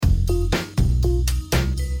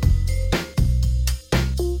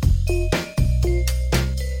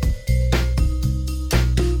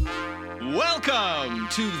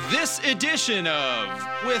this edition of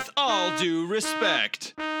With All Due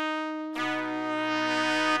Respect.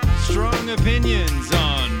 Strong opinions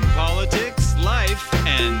on politics, life,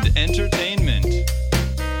 and entertainment.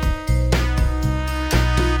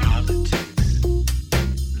 Politics,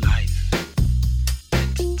 life,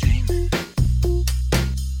 entertainment.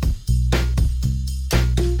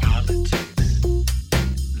 Politics,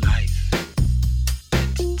 life,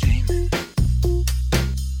 entertainment.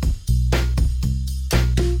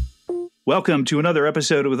 Welcome to another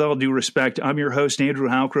episode of With All Due Respect. I'm your host, Andrew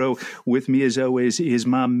Halcrow. With me, as always, is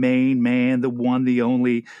my main man, the one, the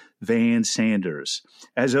only, Van Sanders.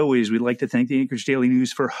 As always, we'd like to thank the Anchorage Daily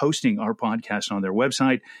News for hosting our podcast on their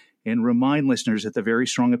website and remind listeners that the very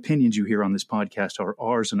strong opinions you hear on this podcast are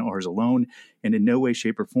ours and ours alone, and in no way,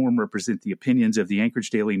 shape, or form represent the opinions of the Anchorage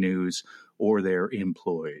Daily News or their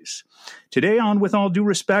employees. Today on With All Due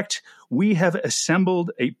Respect, we have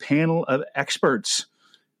assembled a panel of experts,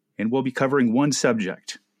 and we'll be covering one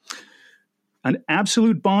subject. An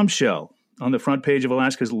absolute bombshell on the front page of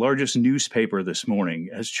Alaska's largest newspaper this morning,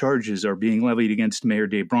 as charges are being levied against Mayor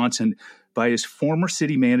Dave Bronson by his former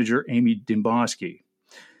city manager, Amy Dembosky.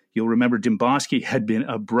 You'll remember Dembosky had been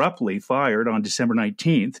abruptly fired on December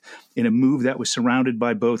 19th in a move that was surrounded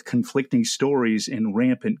by both conflicting stories and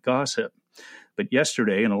rampant gossip. But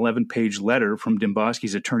yesterday, an 11-page letter from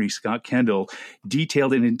Dembosky's attorney, Scott Kendall,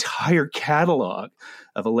 detailed an entire catalog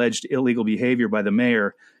of alleged illegal behavior by the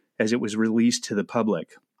mayor as it was released to the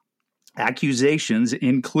public. Accusations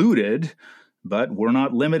included, but were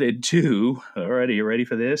not limited to, all right, are you ready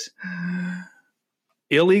for this?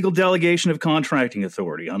 Illegal delegation of contracting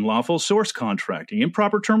authority, unlawful source contracting,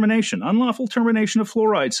 improper termination, unlawful termination of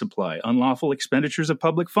fluoride supply, unlawful expenditures of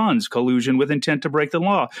public funds, collusion with intent to break the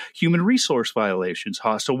law, human resource violations,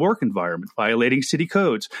 hostile work environment, violating city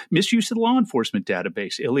codes, misuse of the law enforcement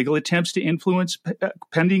database, illegal attempts to influence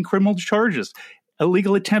pending criminal charges,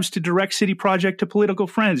 illegal attempts to direct city project to political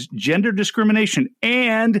friends, gender discrimination,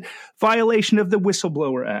 and violation of the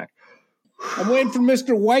Whistleblower Act. I'm waiting for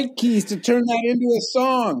Mr. White Keys to turn that into a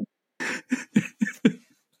song.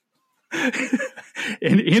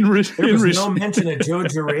 There was no mention of Joe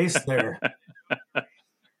Gerace there.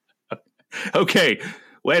 Okay,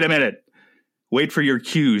 wait a minute. Wait for your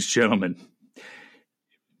cues, gentlemen.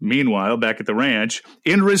 Meanwhile, back at the ranch,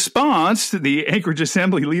 in response, the Anchorage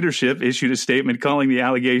Assembly leadership issued a statement calling the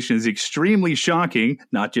allegations extremely shocking,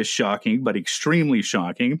 not just shocking, but extremely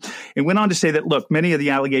shocking, and went on to say that, look, many of the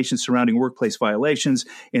allegations surrounding workplace violations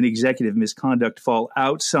and executive misconduct fall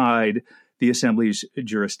outside the Assembly's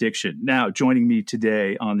jurisdiction. Now, joining me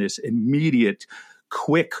today on this immediate,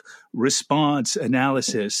 quick response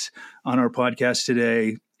analysis on our podcast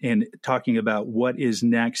today and talking about what is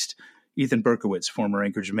next, Ethan Berkowitz, former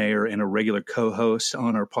Anchorage mayor and a regular co-host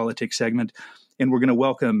on our politics segment. And we're going to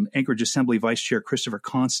welcome Anchorage Assembly Vice Chair Christopher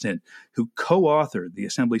Constant, who co-authored the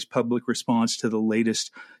Assembly's public response to the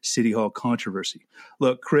latest City Hall controversy.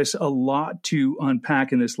 Look, Chris, a lot to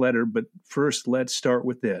unpack in this letter, but first let's start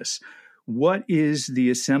with this. What is the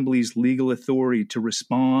Assembly's legal authority to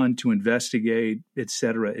respond, to investigate, et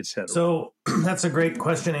cetera, et cetera? So that's a great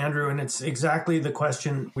question, Andrew, and it's exactly the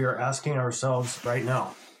question we are asking ourselves right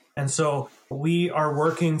now. And so we are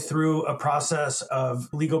working through a process of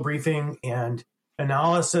legal briefing and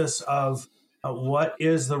analysis of what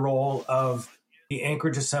is the role of the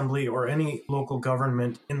Anchorage Assembly or any local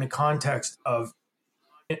government in the context of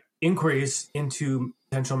inquiries into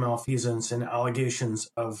potential malfeasance and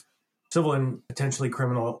allegations of civil and potentially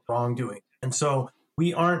criminal wrongdoing. And so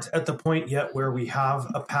we aren't at the point yet where we have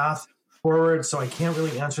a path forward, so I can't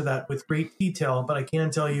really answer that with great detail, but I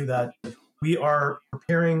can tell you that we are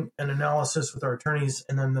preparing an analysis with our attorneys,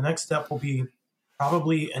 and then the next step will be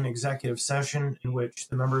probably an executive session in which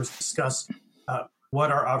the members discuss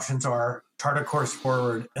what our options are, chart a course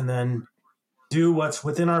forward, and then do what's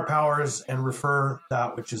within our powers and refer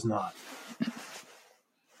that which is not.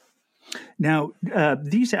 Now,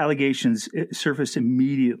 these allegations surfaced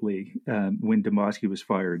immediately when Dembosky was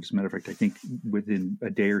fired. As a matter of fact, I think within a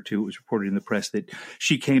day or two, it was reported in the press that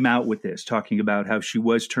she came out with this, talking about how she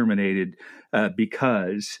was terminated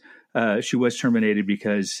because she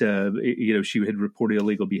had reported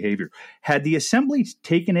illegal behavior. Had the Assembly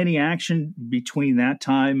taken any action between that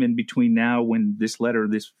time and between now when this letter,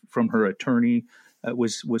 from her attorney,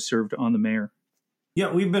 was served on the mayor? Yeah,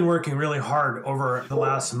 we've been working really hard over the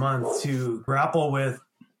last month to grapple with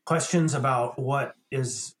questions about what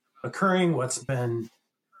is occurring, what's been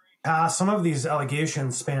passed. Some of these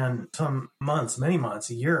allegations span some months, many months,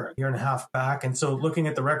 a year and a half back. And so looking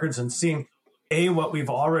at the records and seeing, A, what we've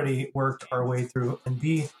already worked our way through, and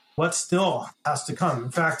B, what still has to come.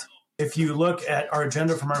 In fact, if you look at our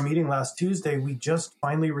agenda from our meeting last Tuesday, we just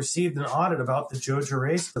finally received an audit about the Joe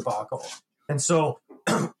Gerace debacle. And so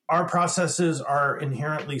our processes are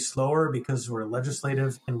inherently slower because we're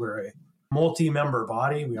legislative and we're a multi-member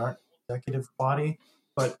body. We aren't an executive body.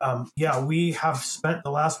 But we have spent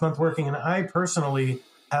the last month working, and I personally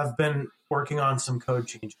have been working on some code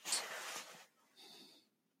changes.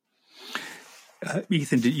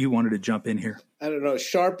 Ethan, you wanted to jump in here? I don't know.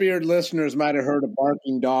 Sharp-eared listeners might have heard a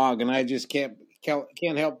barking dog, and I just can't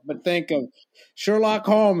help but think of Sherlock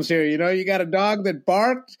Holmes here. You know, you got a dog that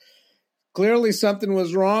barked. Clearly, something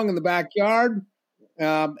was wrong in the backyard,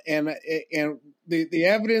 and the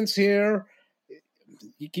evidence here.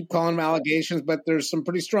 You keep calling them allegations, but there's some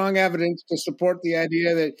pretty strong evidence to support the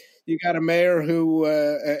idea that you got a mayor who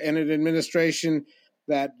and an administration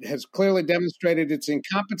that has clearly demonstrated its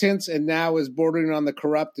incompetence and now is bordering on the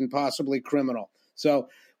corrupt and possibly criminal. So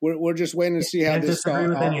we're just waiting to see how this all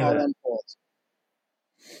unfolds.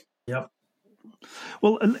 Yep.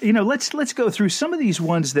 Well, let's go through some of these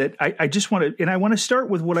ones that I just want to, and I want to start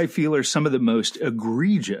with what I feel are some of the most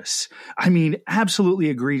egregious. I mean, absolutely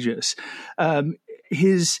egregious.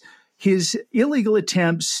 His illegal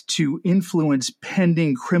attempts to influence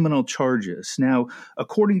pending criminal charges. Now,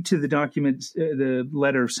 according to the documents, the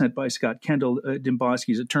letter sent by Scott Kendall,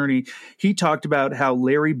 Dembowski's attorney, he talked about how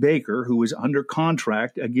Larry Baker, who was under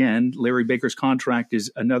contract, again, Larry Baker's contract is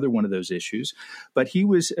another one of those issues, but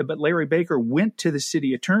Larry Baker went to the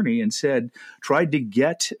city attorney and tried to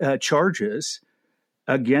get charges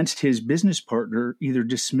against his business partner either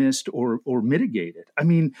dismissed or mitigated. I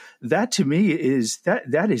mean, that to me is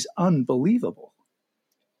unbelievable.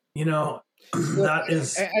 You know, that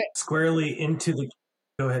is squarely into the.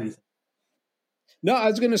 Go ahead, Ethan. No, I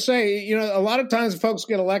was going to say, a lot of times folks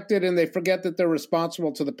get elected and they forget that they're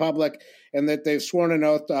responsible to the public and that they've sworn an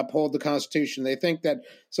oath to uphold the Constitution. They think that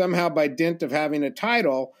somehow by dint of having a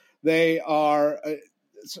title, they are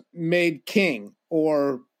made king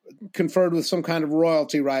or conferred with some kind of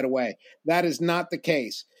royalty right away. That is not the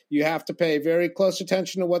case. You have to pay very close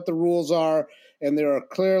attention to what the rules are, and there are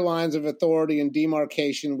clear lines of authority and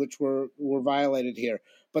demarcation which were violated here.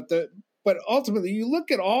 But ultimately, you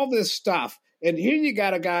look at all this stuff, and here you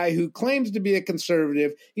got a guy who claims to be a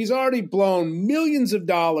conservative. He's already blown millions of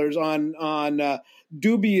dollars on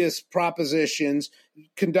dubious propositions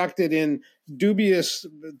conducted in through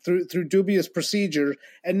dubious procedures,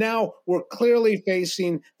 and now we're clearly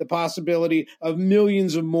facing the possibility of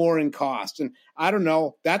millions of more in cost. And I don't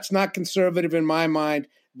know, that's not conservative in my mind.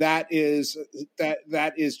 That is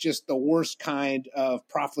just the worst kind of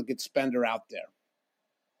profligate spender out there.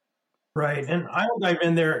 Right, and I will dive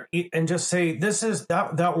in there and just say this is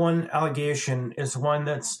that one allegation is one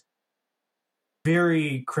that's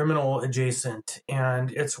very criminal adjacent,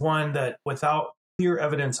 and it's one that without clear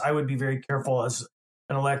evidence, I would be very careful as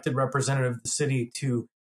an elected representative of the city to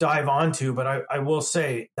dive onto. But I will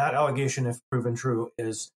say that allegation, if proven true,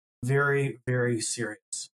 is very, very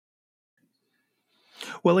serious.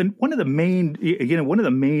 Well, and one of the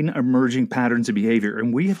main emerging patterns of behavior,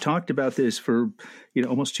 and we have talked about this for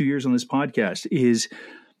almost 2 years on this podcast, is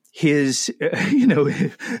his,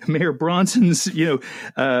 Mayor Bronson's,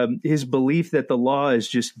 his belief that the law is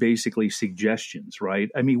just basically suggestions, right?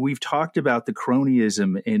 I mean, we've talked about the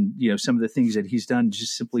cronyism and, some of the things that he's done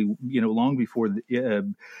just simply, long before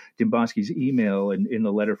Dembowski's email and in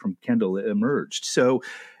the letter from Kendall emerged. So,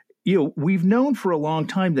 we've known for a long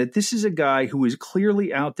time that this is a guy who is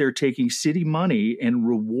clearly out there taking city money and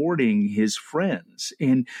rewarding his friends.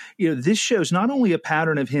 And, this shows not only a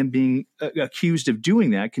pattern of him being accused of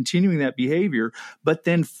doing that, continuing that behavior, but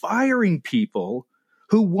then firing people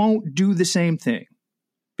who won't do the same thing.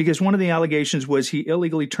 Because one of the allegations was he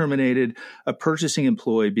illegally terminated a purchasing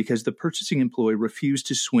employee because the purchasing employee refused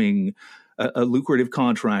to swing a lucrative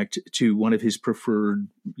contract to one of his preferred,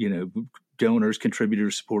 donors,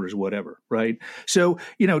 contributors, supporters, whatever, right? So,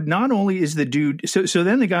 not only is the dude, so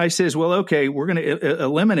then the guy says, well, okay, we're going to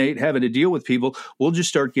eliminate having to deal with people. We'll just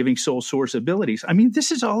start giving sole source abilities. I mean,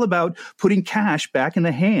 this is all about putting cash back in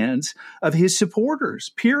the hands of his supporters,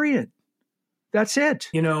 period. That's it.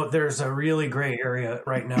 There's a really gray area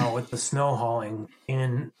right now with the snow hauling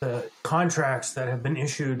in the contracts that have been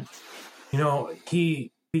issued.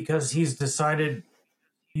 Because he's decided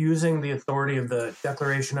using the authority of the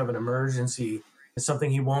declaration of an emergency is something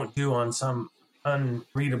he won't do on some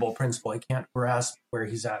unreadable principle. I can't grasp where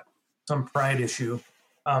he's at, some pride issue.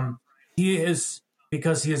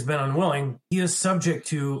 Because he has been unwilling, he is subject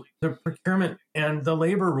to the procurement and the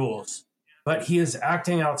labor rules, but he is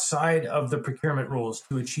acting outside of the procurement rules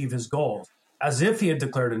to achieve his goals. as if he had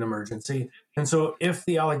declared an emergency. And so if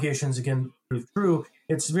the allegations again prove true,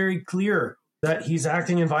 it's very clear that he's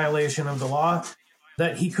acting in violation of the law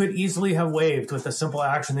that he could easily have waived with a simple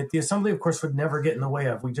action that the assembly, of course, would never get in the way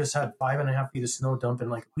of. We just had 5.5 feet of snow dump in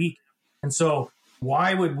like a week. And so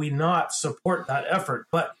why would we not support that effort?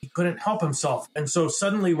 But he couldn't help himself. And so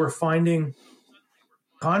suddenly we're finding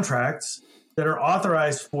contracts that are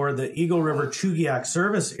authorized for the Eagle River Chugiak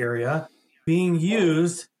service area being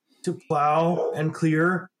used to plow and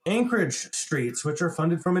clear Anchorage streets, which are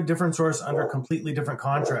funded from a different source under completely different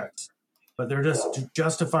contracts. But they're just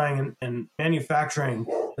justifying and manufacturing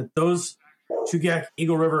that those Chugiak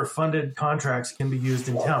Eagle River funded contracts can be used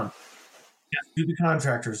in town. Yes, who the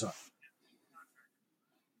contractors are.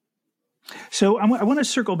 So I want to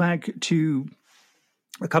circle back to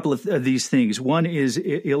a couple of these things. One is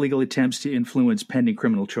illegal attempts to influence pending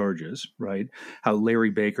criminal charges, right? How Larry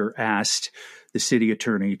Baker asked the city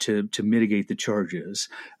attorney to mitigate the charges.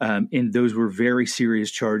 And those were very serious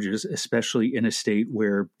charges, especially in a state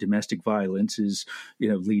where domestic violence is,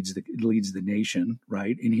 leads the nation,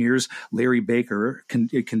 right? And here's Larry Baker,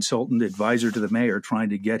 a consultant advisor to the mayor, trying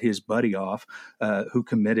to get his buddy off, who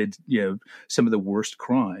committed, some of the worst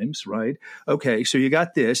crimes, right? Okay, so you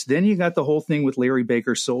got this. Then you got the whole thing with Larry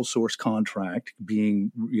Baker's sole source contract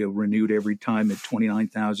being, renewed every time at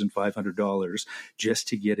 $29,500 just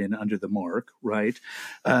to get in under the mark. Right.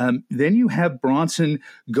 Then you have Bronson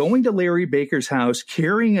going to Larry Baker's house,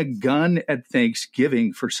 carrying a gun at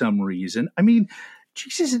Thanksgiving for some reason. I mean,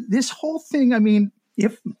 Jesus, this whole thing. I mean,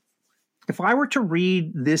 if I were to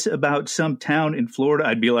read this about some town in Florida,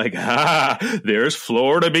 I'd be like, there's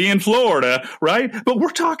Florida being Florida, right? But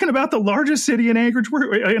we're talking about the largest city in Anchorage,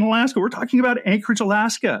 in Alaska. We're talking about Anchorage,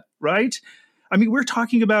 Alaska, right? I mean, we're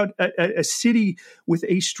talking about a city with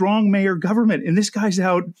a strong mayor government, and this guy's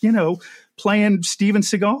out, playing Steven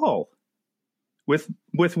Seagal with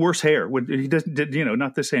worse hair. He doesn't,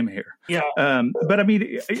 not the same hair. Yeah. But I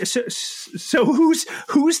mean, so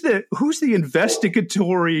who's the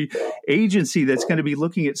investigatory agency that's going to be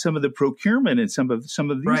looking at some of the procurement and some of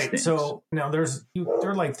these things? So now there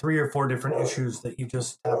are like 3 or 4 different issues that you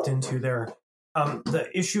just tapped into there. The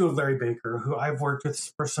issue of Larry Baker, who I've worked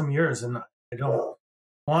with for some years, and I don't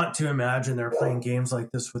want to imagine they're playing games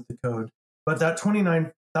like this with the code. But that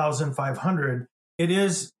 $29,500, it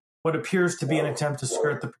is what appears to be an attempt to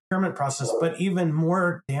skirt the procurement process. But even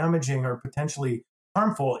more damaging or potentially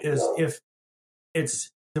harmful is if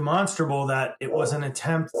it's demonstrable that it was an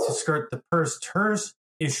attempt to skirt the PERS-TERS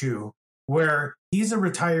issue, where he's a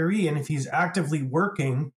retiree, and if he's actively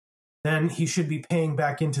working, then he should be paying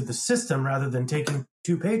back into the system rather than taking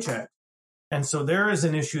 2 paychecks. And so there is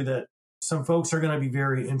an issue that some folks are going to be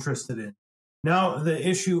very interested in. Now, the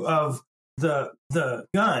issue of the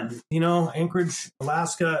gun, Anchorage,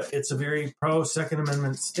 Alaska, it's a very pro Second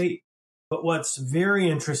Amendment state. But what's very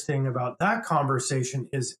interesting about that conversation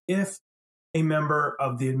is if a member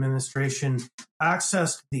of the administration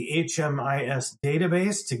accessed the HMIS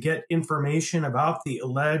database to get information about the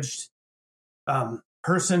alleged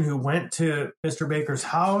person who went to Mr. Baker's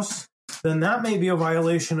house, then that may be a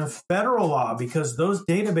violation of federal law, because those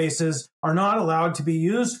databases are not allowed to be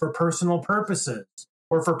used for personal purposes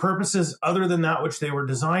or for purposes other than that which they were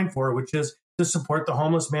designed for, which is to support the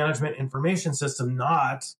homeless management information system,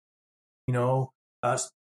 not, I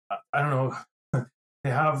don't know, they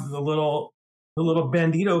have the little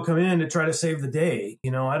bandito come in to try to save the day.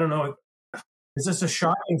 I don't know. It's just a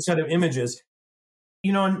shocking set of images.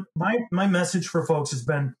 And my message for folks has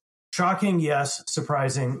been shocking, yes.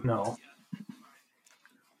 Surprising, no.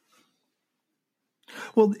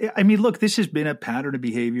 Well, I mean, look, this has been a pattern of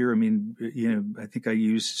behavior. I mean, I think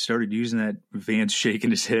I started using that Vance shaking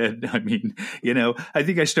his head. I mean, I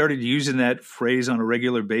think I started using that phrase on a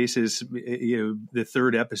regular basis, the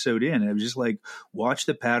 3rd episode in. I was just like, watch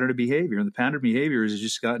the pattern of behavior. And the pattern of behavior has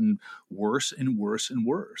just gotten worse and worse and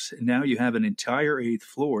worse. And now you have an entire 8th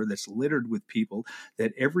floor that's littered with people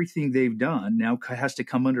that everything they've done now has to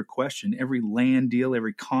come under question. Every land deal,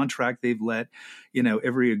 every contract they've let,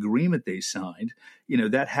 every agreement they signed,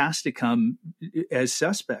 that has to come as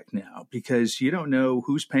suspect now, because you don't know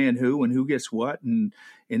who's paying who and who gets what and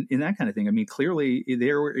that kind of thing. I mean, clearly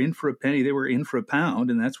they were in for a penny, they were in for a pound,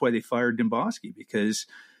 and that's why they fired Demboski, because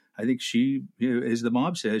I think she, as the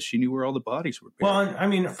mob says, she knew where all the bodies were buried. Well, I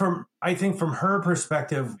mean, I think from her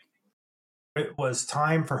perspective, it was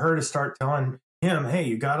time for her to start telling him, hey,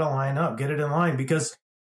 you got to line up, get it in line, because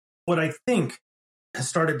what I think has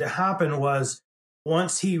started to happen was,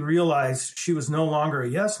 once he realized she was no longer a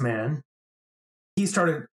yes man, he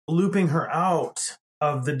started looping her out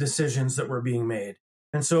of the decisions that were being made.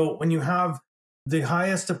 And so when you have the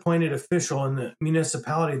highest appointed official in the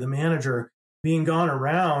municipality, the manager, being gone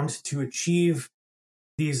around to achieve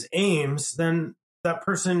these aims, then that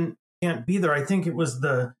person can't be there. I think it was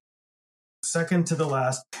the second to the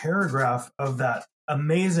last paragraph of that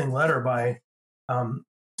amazing letter by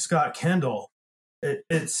Scott Kendall.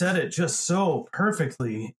 It said it just so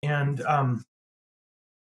perfectly. And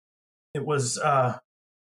it was, I'm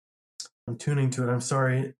tuning to it. I'm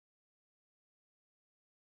sorry.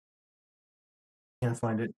 Can't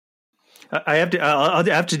find it.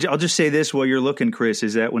 I'll just say this while you're looking, Chris,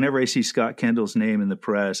 is that whenever I see Scott Kendall's name in the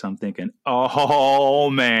press, I'm thinking,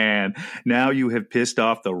 oh man, now you have pissed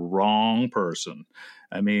off the wrong person.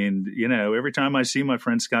 I mean, every time I see my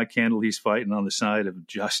friend Scott Kendall, he's fighting on the side of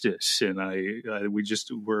justice. And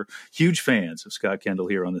we're huge fans of Scott Kendall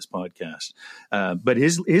here on this podcast. But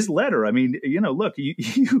his letter, I mean, look,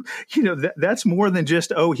 that's more than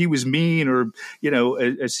just, he was mean or,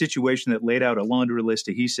 a situation that laid out a laundry list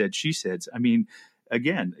of he said, she said. I mean,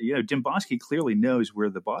 again, Dembosky clearly knows where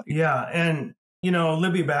the body is. Yeah. And,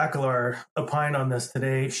 Libby Bacalar opined on this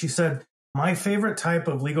today. She said, my favorite type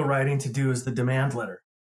of legal writing to do is the demand letter,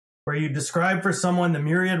 where you describe for someone the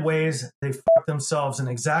myriad ways they fuck themselves and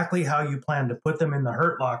exactly how you plan to put them in the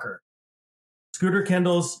hurt locker. Scooter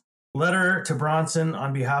Kendall's letter to Bronson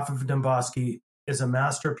on behalf of Dembosky is a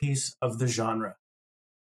masterpiece of the genre.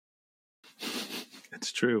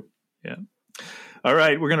 That's true. Yeah. All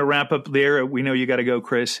right, we're going to wrap up there. We know you got to go,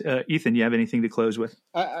 Chris. Ethan, you have anything to close with?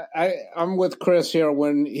 I'm with Chris here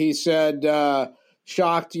when he said,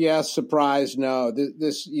 shocked, yes. Surprised, no.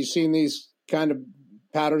 You've seen these kind of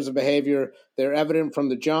patterns of behavior. They're evident from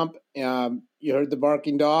the jump. You heard the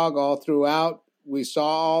barking dog all throughout. We saw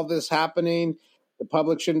all this happening. The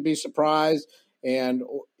public shouldn't be surprised. And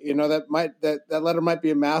that letter might be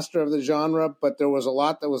a master of the genre, but there was a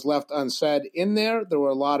lot that was left unsaid in there. There were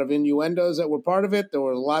a lot of innuendos that were part of it. There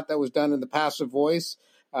was a lot that was done in the passive voice,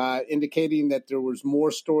 indicating that there was more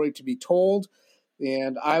story to be told.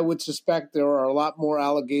 And I would suspect there are a lot more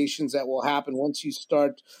allegations that will happen once you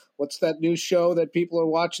start. What's that new show that people are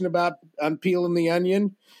watching about? Unpeeling the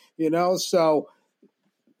onion, So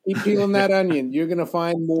keep peeling that onion. You're going to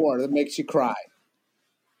find more that makes you cry.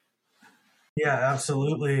 Yeah,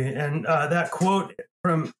 absolutely. And that quote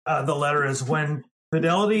from the letter is, when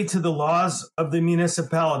fidelity to the laws of the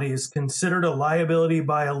municipality is considered a liability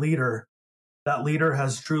by a leader, that leader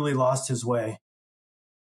has truly lost his way.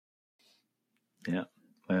 Yeah,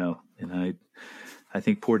 well, and I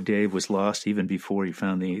think poor Dave was lost even before he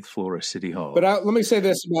found the 8th floor of City Hall. But let me say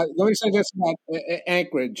this about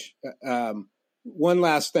Anchorage. One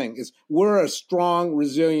last thing is, we're a strong,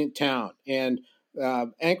 resilient town, and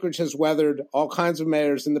Anchorage has weathered all kinds of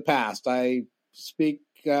mayors in the past. I speak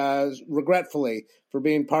regretfully for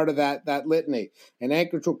being part of that litany, and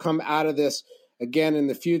Anchorage will come out of this again in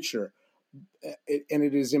the future. And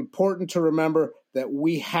it is important to remember that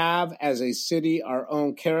we have, as a city, our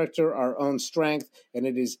own character, our own strength, and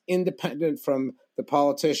it is independent from the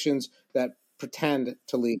politicians that pretend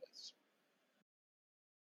to lead us.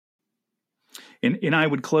 And I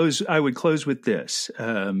would close with this.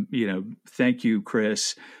 Thank you,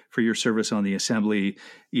 Chris, for your service on the Assembly.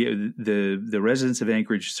 The residents of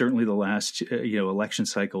Anchorage, certainly the last election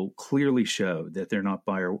cycle, clearly showed that they're not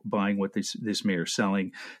buying what this mayor's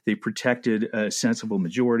selling. They protected a sensible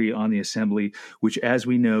majority on the Assembly, which, as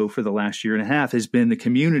we know, for the last year and a half has been the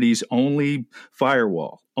community's only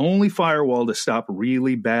firewall to stop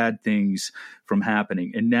really bad things from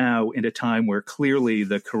happening. And now, in a time where clearly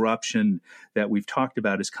the corruption that we've talked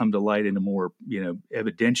about has come to light in a more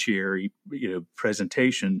evidentiary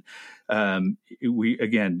presentation, we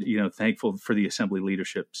again thankful for the Assembly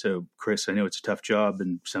leadership. So, Chris, I know it's a tough job,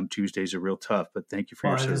 and some Tuesdays are real tough, but thank you for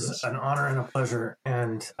your service. It is an honor and a pleasure,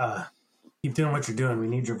 and keep doing what you're doing. We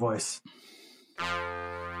need your voice.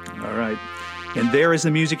 All right. And there is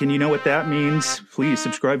the music, and you know what that means. Please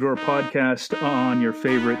subscribe to our podcast on your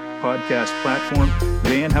favorite podcast platform.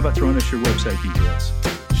 Van, how about throwing us your website details?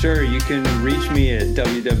 Sure, you can reach me at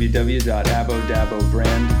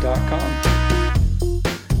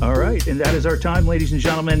www.abodabobrand.com. All right, and that is our time, ladies and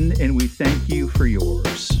gentlemen, and we thank you for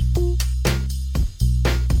yours.